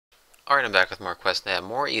Alright, I'm back with more quests now.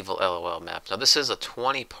 More Evil LOL maps. Now this is a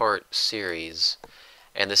 20-part series,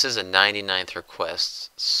 and this is a 99th request,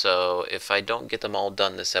 so if I don't get them all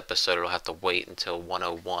done this episode, it'll have to wait until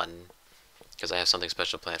 101, because I have something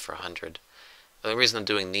special planned for 100. The only reason I'm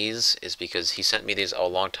doing these is because he sent me these a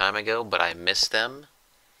long time ago, but I missed them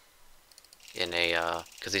in a,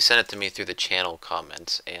 because he sent it to me through the channel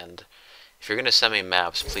comments, and if you're going to send me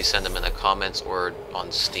maps, please send them in the comments or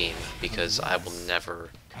on Steam, because I will never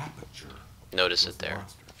notice it there.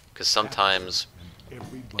 Because sometimes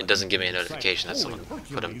it doesn't give me a notification that someone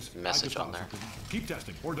put a message on there.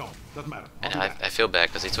 And I feel bad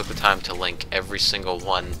because he took the time to link every single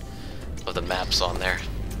one of the maps on there.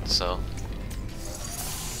 So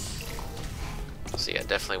yeah,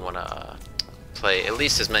 definitely want to play at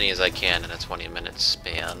least as many as I can in a 20-minute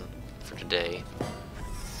span for today.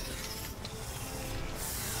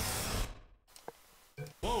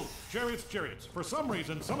 Whoa, chariots. For some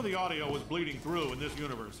reason, some of the audio was bleeding through in this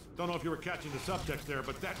universe. Don't know if you were catching the subtext there,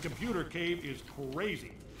 but that computer cave is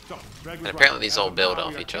crazy. So, and apparently these all build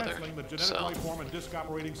off each other, so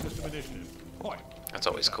that's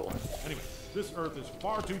always cool. Anyway, this Earth is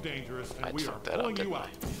far too dangerous, and we are pulling you out.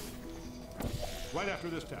 Right after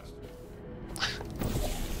this test.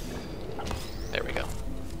 There we go.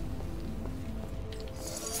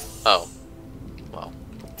 Oh. Well.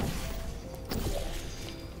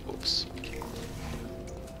 Oops.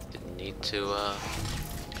 Didn't need to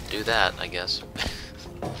do that, I guess.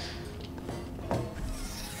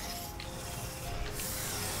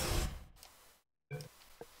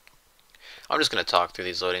 I'm just going to talk through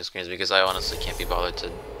these loading screens because I honestly can't be bothered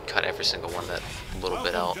to cut every single one that little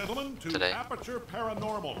bit out today. Aperture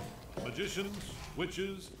Paranormal. Magicians,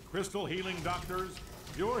 witches, crystal healing doctors,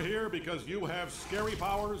 you're here because you have scary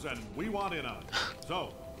powers and we want in on it.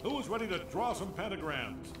 So, who's ready to draw some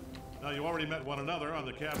pentagrams? Now, you already met one another on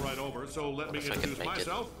the cab ride over, so let me introduce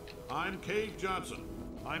myself. I'm Cave Johnson.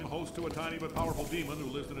 I'm host to a tiny but powerful demon who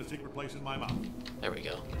lives in a secret place in my mouth. There we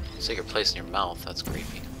go. Secret place in your mouth, that's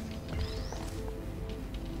creepy.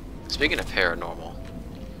 Speaking of paranormal,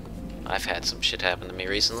 I've had some shit happen to me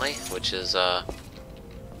recently, which is,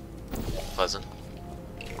 pleasant,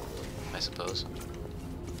 I suppose.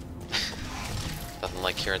 Nothing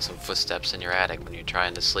like hearing some footsteps in your attic when you're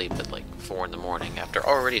trying to sleep at like 4 in the morning after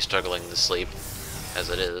already struggling to sleep, as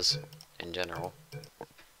it is, in general.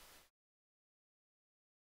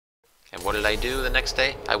 And what did I do the next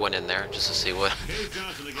day? I went in there just to see what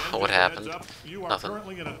happened. Nothing. Nothing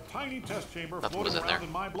was in there.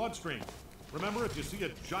 My bloodstream. Remember, if you see a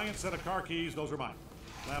giant set of car keys, those are mine.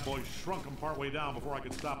 Lab boys shrunk them partway down before I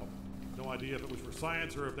could stop them. No idea if it was for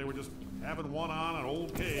science or if they were just having one on an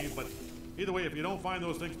old cave, but either way, if you don't find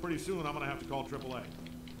those things pretty soon, I'm gonna have to call AAA.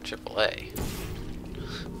 AAA?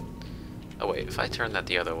 Oh wait, if I turn that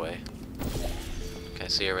the other way, can I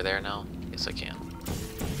see over there now? Yes, I can.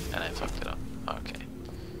 And I fucked it up. Okay.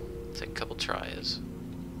 Take a couple tries.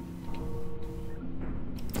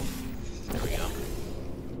 There we go.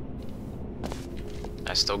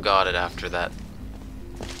 I still got it after that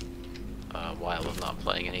while of not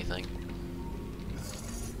playing anything.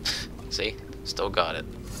 See? Still got it.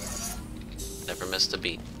 Never missed a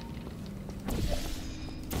beat.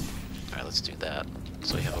 Alright, let's do that.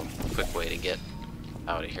 So we have a quick way to get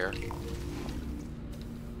out of here.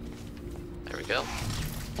 There we go.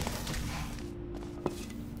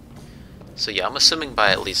 So yeah, I'm assuming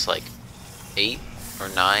by at least like 8 or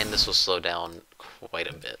 9 this will slow down quite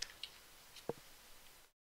a bit.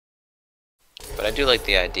 But I do like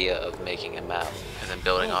the idea of making a map and then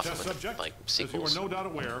building off of it, like sequels. As you are no doubt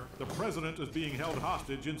aware, the president is being held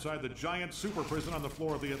hostage inside the giant super prison on the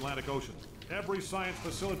floor of the Atlantic Ocean. Every science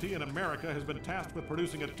facility in America has been tasked with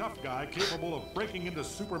producing a tough guy capable of breaking into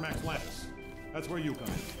Supermax Atlantis. That's where you come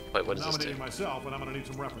in. Wait, what does this do? I'm nominating myself, and I'm going to need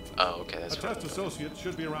some references. Oh, okay, that's right. A test associate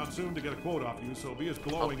should be around soon to get a quote off you, so be as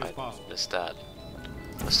glowing as possible. Missed that.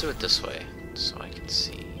 Let's do it this way, so I can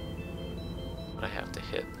see what I have to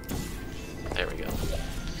hit. There we go.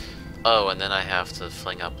 Oh, and then I have to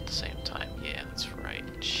fling up at the same time. Yeah, that's right.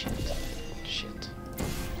 Shit.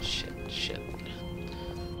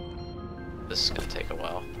 This is gonna take a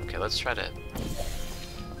while. Okay, let's try to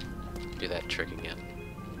do that trick again.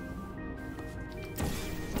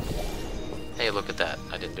 Hey, look at that.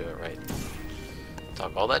 I didn't do it right.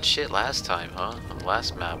 Talk all that shit last time, huh? On the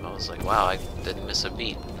last map, I was like, wow, I didn't miss a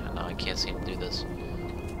beat. And now I can't seem to do this.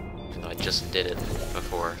 Even though I just did it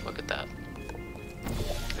before. Look at that.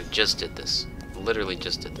 I just did this. Literally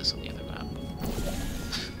just did this on the other map.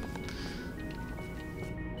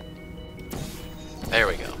 There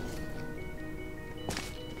we go.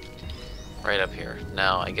 Right up here.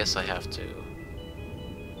 Now, I guess I have to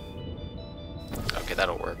Okay,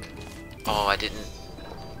 that'll work. Oh, I didn't...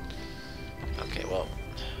 Okay, well...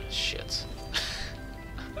 Shit.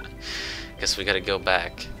 Guess we gotta go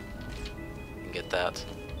back and get that.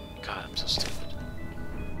 God, I'm so stupid.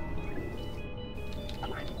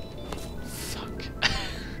 Fuck.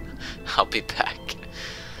 I'll be back.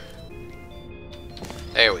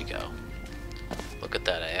 There we go. Look at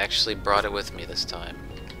that, I actually brought it with me this time.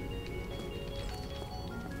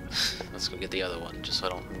 Let's go get the other one, just so I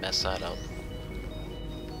don't mess that up.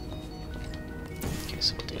 Okay,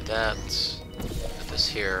 so we'll do that. Put this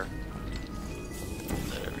here.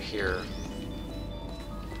 Put that over here.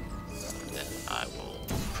 And then I will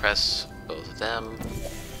press both of them.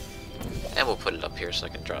 And we'll put it up here so I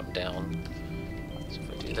can drop down. So if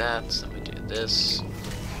we do that, then we do this.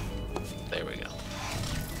 There we go.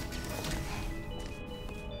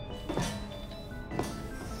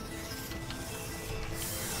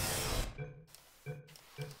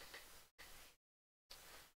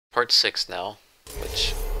 Part 6 now,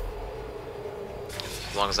 which,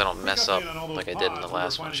 as long as I don't mess up like I did in the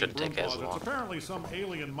last one, shouldn't take as long. Apparently some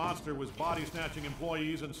alien monster was body-snatching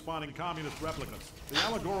employees and spawning communist replicants. The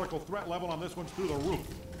allegorical threat level on this one's through the roof.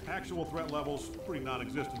 Actual threat level's pretty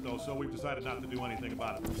non-existent though, so we've decided not to do anything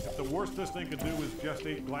about it. If the worst this thing can do is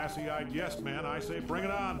gestate glassy-eyed yes man, I say bring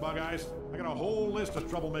it on, Bug Eyes. I got a whole list of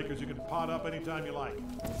troublemakers you can pot up anytime you like.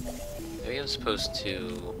 Maybe I'm supposed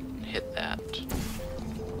to hit that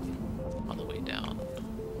on the way down.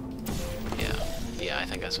 Yeah, I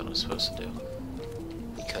think that's what I'm supposed to do.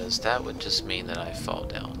 Because that would just mean that I fall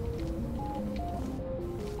down.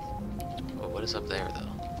 Well, what is up there though?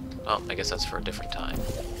 Oh, I guess that's for a different time.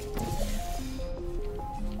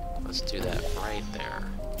 Let's do that right there.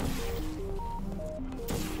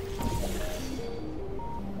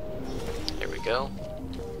 There we go.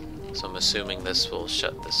 So I'm assuming this will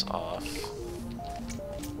shut this off.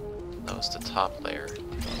 That was the top layer.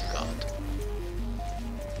 Oh god.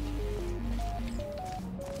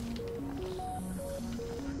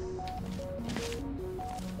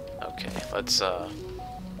 Okay, let's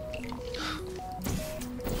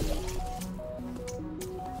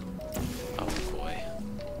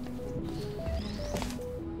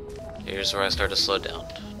here's where I start to slow down.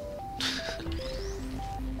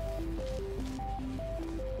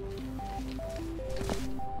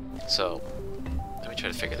 So, let me try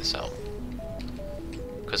to figure this out.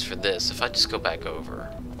 Because for this, if I just go back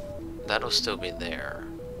over, that'll still be there.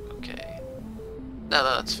 Okay. No,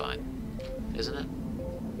 that's fine. Isn't it?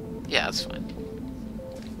 Yeah, that's fine.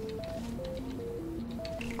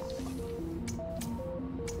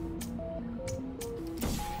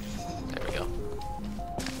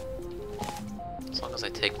 I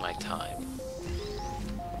take my time.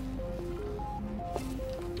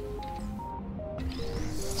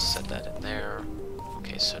 Set that in there.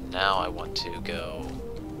 Okay, so now I want to go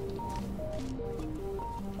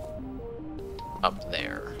up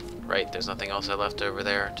there. Right, there's nothing else I left over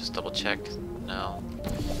there. Just double check. No.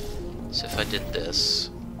 So if I did this,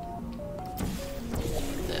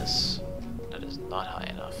 that is not high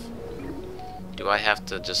enough. Do I have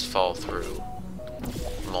to just fall through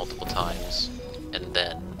multiple times and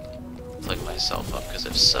then fling myself up? Because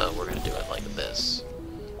if so, we're gonna do it like this.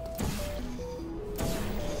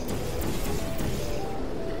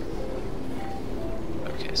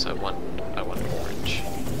 Okay, so I want orange.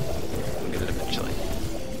 We'll get it eventually.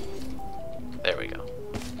 There we go.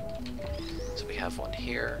 So we have one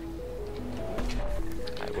here.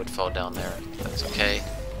 I would fall down there. That's okay.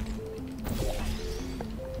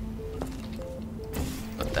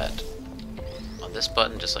 Put that on this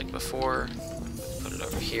button just like before. Put it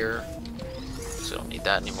over here, so we don't need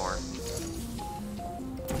that anymore.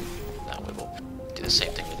 Now we will do the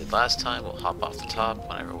same thing we did last time. We'll hop off the top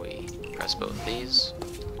whenever we press both of these,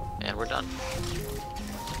 and we're done.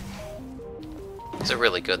 These are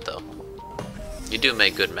really good though. You do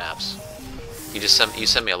make good maps. You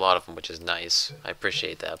send me a lot of them, which is nice. I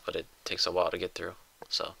appreciate that, but it takes a while to get through.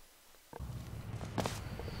 So,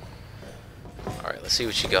 all right, let's see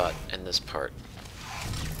what you got in this part.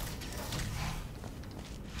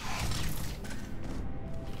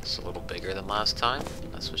 It's a little bigger than last time,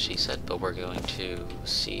 that's what she said, but we're going to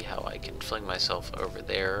see how I can fling myself over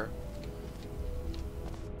there.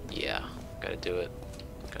 Yeah, gotta do it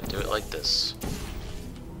like this.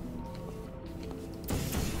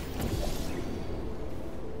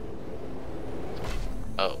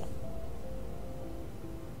 Oh.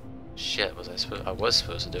 Shit, I was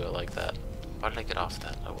supposed to do it like that. Why did I get off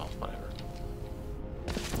that? Oh well, whatever.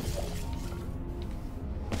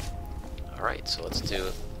 Alright, so let's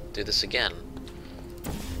do this again.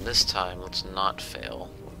 And this time, let's not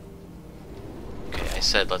fail. Okay, I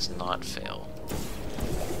said let's not fail.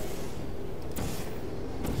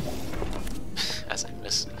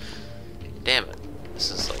 This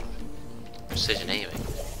is like precision aiming,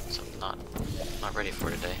 so I'm not ready for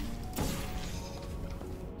today.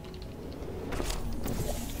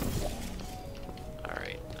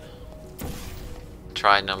 Alright.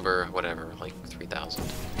 Try number, whatever, like 3,000.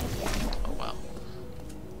 Oh wow.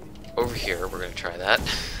 Over here, we're gonna try that.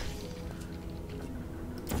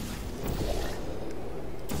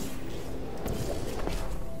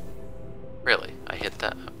 Really? I hit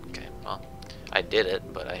that? Okay, well, I did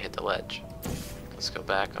it, but I hit the ledge. Let's go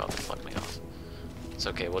back. Oh, it flicked me off. It's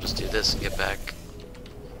okay, we'll just do this and get back.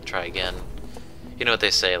 Try again. You know what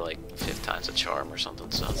they say, like, 5th time's a charm or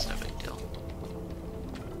something, so it's no big deal.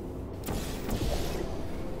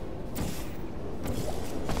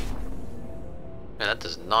 Man, that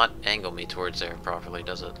does not angle me towards there properly,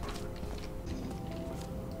 does it?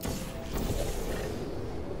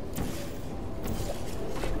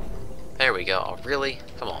 There we go. Oh, really?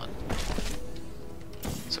 Come on.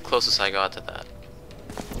 It's the closest I got to that.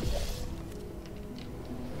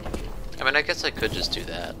 I mean, I guess I could just do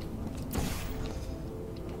that.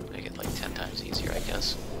 Make it like 10 times easier, I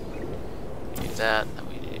guess. We do that, then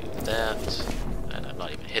we do that. And I'm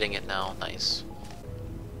not even hitting it now. Nice.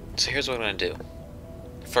 So here's what I'm gonna do.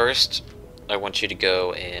 First, I want you to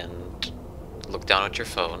go and look down at your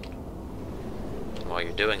phone. And while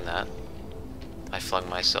you're doing that, I flung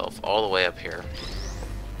myself all the way up here.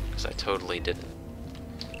 Because I totally didn't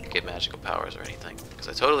get magical powers or anything. Because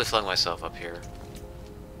I totally flung myself up here.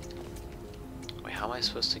 Wait, how am I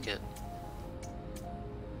supposed to get...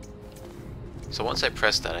 So once I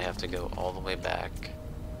press that, I have to go all the way back.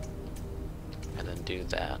 And then do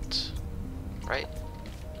that. Right?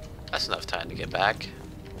 That's enough time to get back.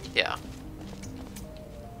 Yeah.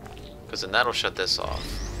 Because then that'll shut this off.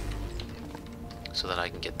 So then I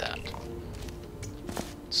can get that.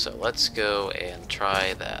 So let's go and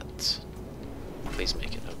try that. Please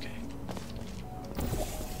make it okay.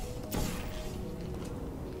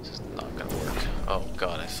 This is not gonna work. Oh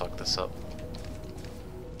god, I fucked this up.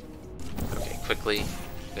 Okay, quickly.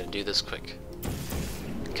 I'm gonna do this quick.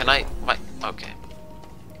 Can I? Why? Okay.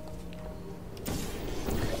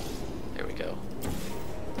 There we go.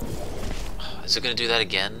 Is it gonna do that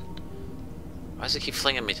again? Why does it keep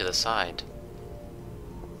flinging me to the side?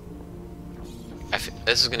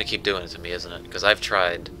 This is gonna keep doing it to me, isn't it? Because I've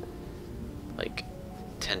tried like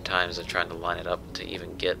 10 times of trying to line it up to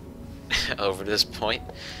even get over this point,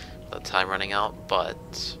 the time running out.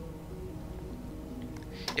 But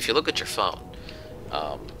if you look at your phone,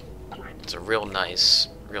 it's a real nice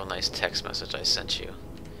text message I sent you.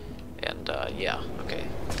 And yeah, okay.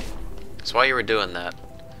 So while you were doing that,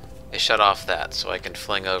 I shut off that so I can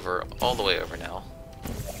fling over all the way over now.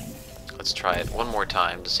 Let's try it one more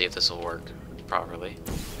time to see if this will work properly.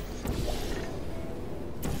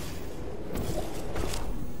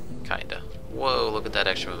 Kinda. Whoa, look at that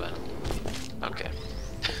extra momentum. Okay.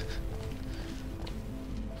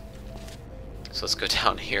 So let's go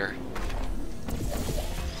down here.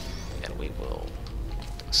 And we will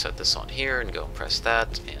set this on here and go and press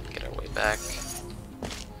that and get our way back.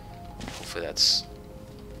 Hopefully that's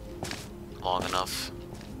long enough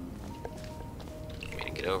for me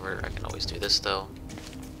to get over. I can always do this though.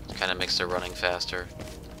 Kind of makes the running faster.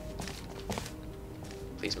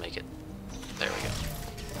 Please make it. There we go.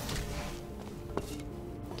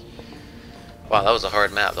 Wow, that was a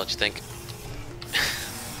hard map, don't you think?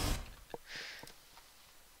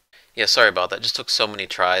 Yeah, sorry about that. Just took so many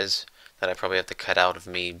tries that I probably have to cut out of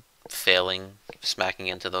me failing, smacking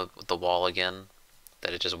into the wall again,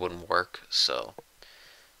 that it just wouldn't work. So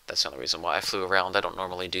that's the only reason why I flew around. I don't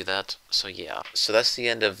normally do that. So yeah. So that's the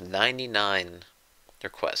end of 99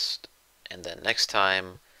 requests. And then next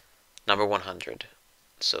time, number 100.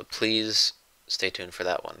 So please stay tuned for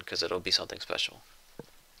that one, because it'll be something special.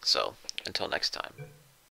 So, until next time.